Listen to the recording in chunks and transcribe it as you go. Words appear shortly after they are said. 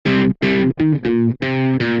You're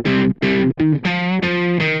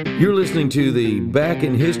listening to the Back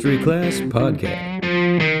in History Class podcast.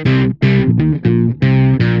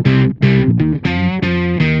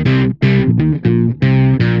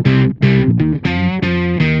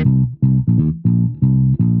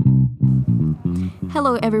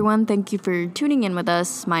 Hello everyone, thank you for tuning in with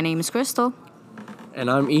us. My name is Crystal. And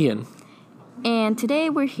I'm Ian. And today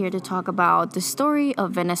we're here to talk about the story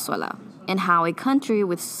of Venezuela and how a country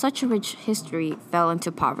with such a rich history fell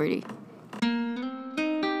into poverty.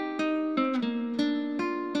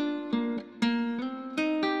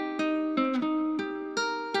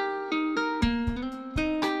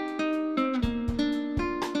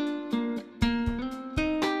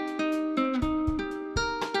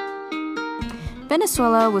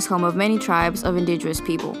 Venezuela was home of many tribes of indigenous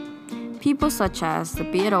people. People such as the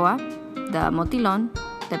Piaroa, the Motilon,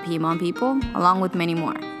 the Pimon people, along with many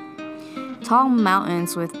more. Tall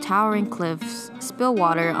mountains with towering cliffs spill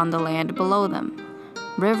water on the land below them.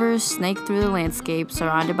 Rivers snake through the landscape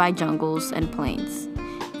surrounded by jungles and plains.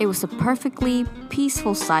 It was a perfectly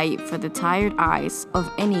peaceful sight for the tired eyes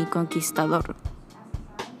of any conquistador.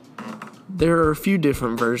 There are a few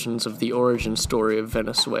different versions of the origin story of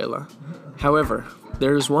Venezuela. However,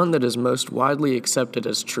 there is one that is most widely accepted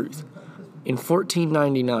as truth. In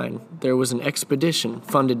 1499, there was an expedition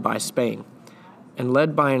funded by Spain and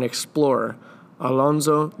led by an explorer,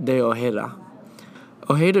 Alonso de Ojeda.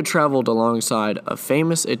 Ojeda traveled alongside a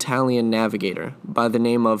famous Italian navigator by the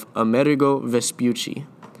name of Amerigo Vespucci.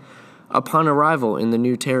 Upon arrival in the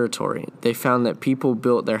new territory, they found that people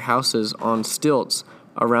built their houses on stilts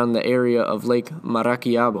around the area of Lake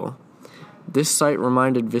Maracaibo. This site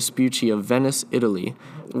reminded Vespucci of Venice, Italy,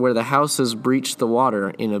 where the houses breached the water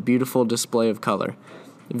in a beautiful display of color.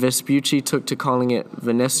 Vespucci took to calling it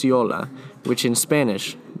Venezuela, which in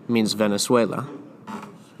Spanish means Venezuela.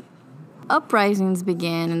 Uprisings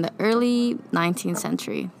began in the early 19th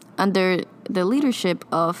century under the leadership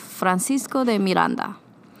of Francisco de Miranda.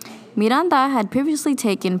 Miranda had previously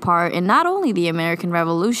taken part in not only the American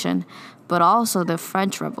Revolution, but also the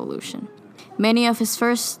French Revolution. Many of his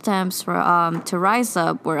first attempts to rise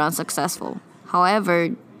up were unsuccessful.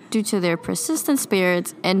 However, due to their persistent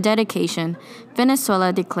spirits and dedication,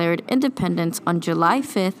 Venezuela declared independence on July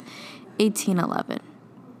 5, 1811.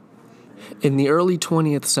 In the early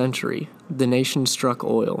 20th century, the nation struck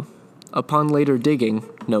oil. Upon later digging,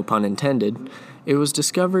 no pun intended, it was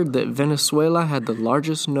discovered that Venezuela had the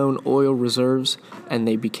largest known oil reserves, and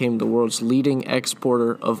they became the world's leading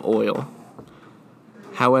exporter of oil.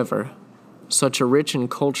 However, such a rich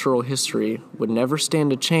and cultural history would never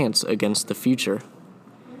stand a chance against the future.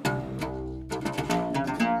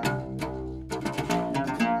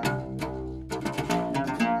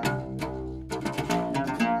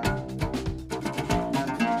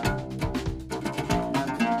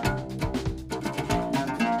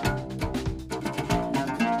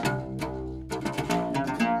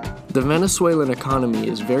 The Venezuelan economy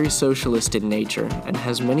is very socialist in nature and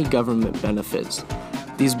has many government benefits.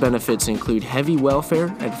 These benefits include heavy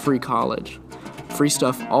welfare and free college. Free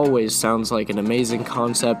stuff always sounds like an amazing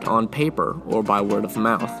concept on paper or by word of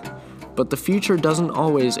mouth, but the future doesn't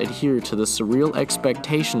always adhere to the surreal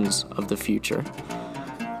expectations of the future.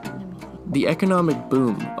 The economic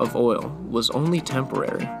boom of oil was only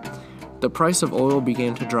temporary. The price of oil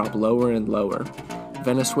began to drop lower and lower.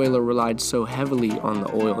 Venezuela relied so heavily on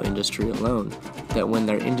the oil industry alone that when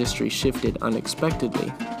their industry shifted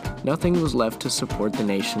unexpectedly, nothing was left to support the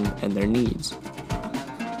nation and their needs.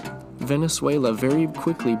 Venezuela very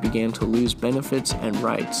quickly began to lose benefits and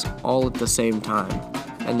rights all at the same time,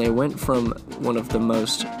 and they went from one of the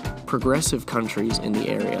most progressive countries in the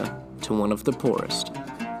area to one of the poorest.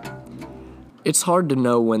 It's hard to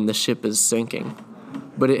know when the ship is sinking,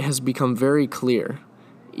 but it has become very clear,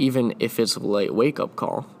 even if it's a late wake-up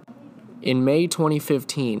call. In May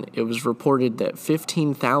 2015, it was reported that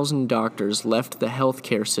 15,000 doctors left the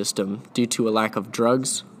healthcare system due to a lack of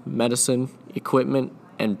drugs, medicine, equipment,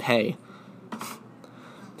 and pay.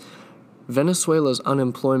 Venezuela's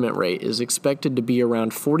unemployment rate is expected to be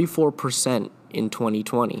around 44% in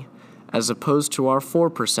 2020, as opposed to our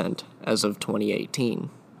 4% as of 2018.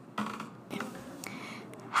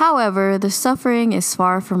 However, the suffering is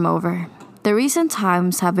far from over. The recent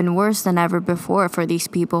times have been worse than ever before for these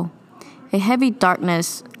people. A heavy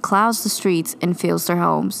darkness clouds the streets and fills their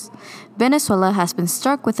homes. Venezuela has been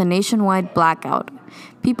struck with a nationwide blackout.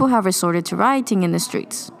 People have resorted to rioting in the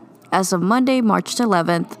streets. As of Monday, March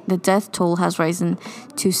 11th, the death toll has risen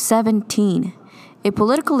to 17. A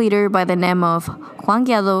political leader by the name of Juan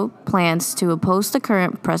Guaido plans to oppose the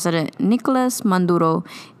current president, Nicolas Maduro,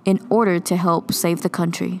 in order to help save the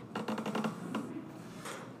country.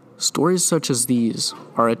 Stories such as these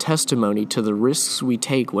are a testimony to the risks we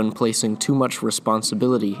take when placing too much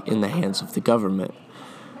responsibility in the hands of the government.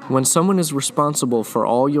 When someone is responsible for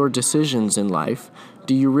all your decisions in life,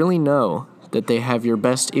 do you really know that they have your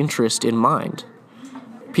best interest in mind?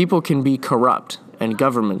 People can be corrupt, and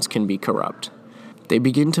governments can be corrupt. They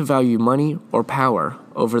begin to value money or power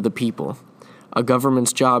over the people. A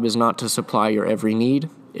government's job is not to supply your every need,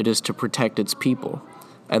 it is to protect its people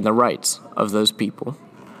and the rights of those people.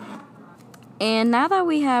 And now that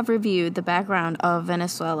we have reviewed the background of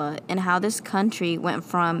Venezuela and how this country went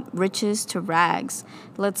from riches to rags,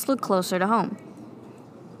 let's look closer to home.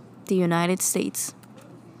 The United States.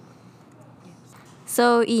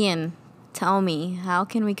 So, Ian, tell me, how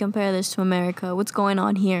can we compare this to America? What's going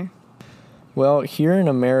on here? Well, here in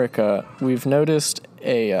America, we've noticed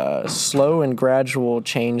a slow and gradual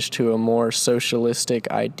change to a more socialistic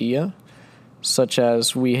idea, such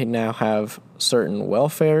as we now have certain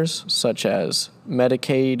welfares, such as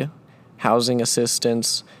Medicaid, housing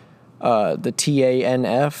assistance, the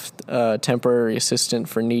TANF, Temporary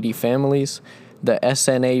Assistance for Needy Families, the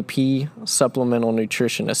SNAP, Supplemental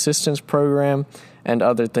Nutrition Assistance Program, and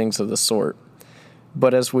other things of the sort.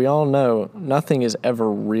 But as we all know, nothing is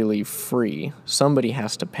ever really free. Somebody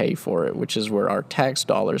has to pay for it, which is where our tax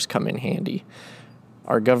dollars come in handy.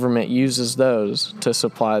 Our government uses those to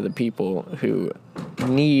supply the people who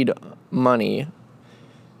need money,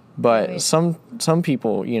 but Right. some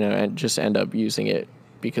people, just end up using it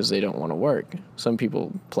because they don't want to work. Some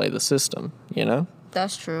people play the system,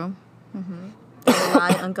 That's true. They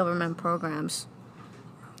rely on government programs.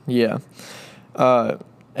 Yeah.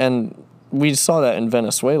 And we saw that in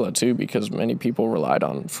Venezuela, too, because many people relied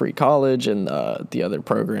on free college and the other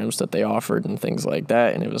programs that they offered and things like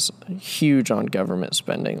that. And it was huge on government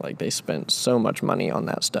spending. Like, they spent so much money on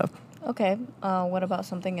that stuff. Okay, what about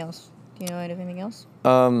something else? Do you know anything else?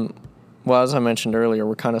 Well, as I mentioned earlier,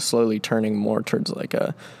 we're kind of slowly turning more towards, like,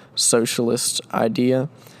 a socialist idea.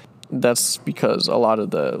 That's because a lot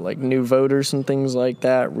of the, new voters and things like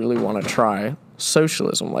that really want to try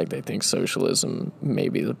socialism. Like, they think socialism may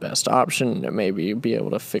be the best option and maybe be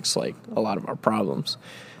able to fix, a lot of our problems.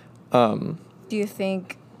 Do you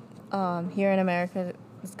think here in America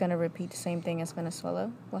it's going to repeat the same thing as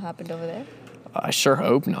Venezuela? What happened over there? I sure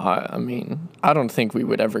hope not. I mean, I don't think we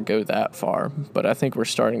would ever go that far, but I think we're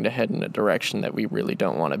starting to head in a direction that we really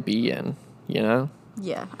don't want to be in,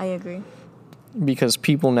 Yeah, I agree. Because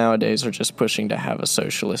people nowadays are just pushing to have a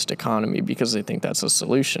socialist economy because they think that's a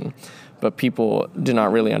solution. But people do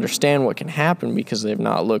not really understand what can happen because they've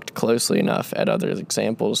not looked closely enough at other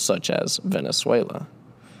examples such as Venezuela.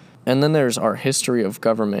 And then there's our history of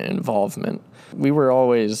government involvement. We were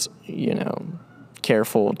always,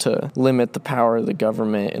 careful to limit the power of the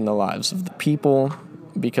government in the lives of the people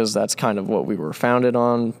because that's kind of what we were founded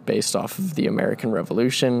on based off of the American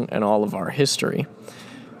Revolution and all of our history.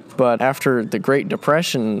 But after the Great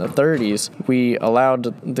Depression in the 30s, we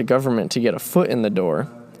allowed the government to get a foot in the door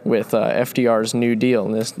with FDR's New Deal.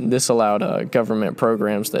 And this allowed government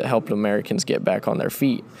programs that helped Americans get back on their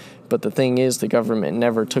feet. But the thing is, the government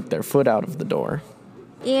never took their foot out of the door.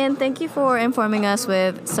 Ian, thank you for informing us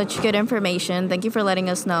with such good information. Thank you for letting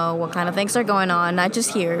us know what kind of things are going on, not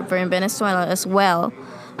just here, but in Venezuela as well.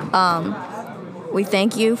 We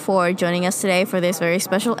thank you for joining us today for this very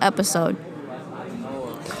special episode.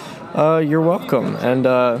 You're welcome. And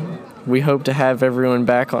we hope to have everyone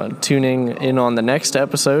back on tuning in on the next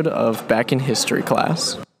episode of Back in History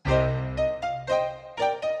Class.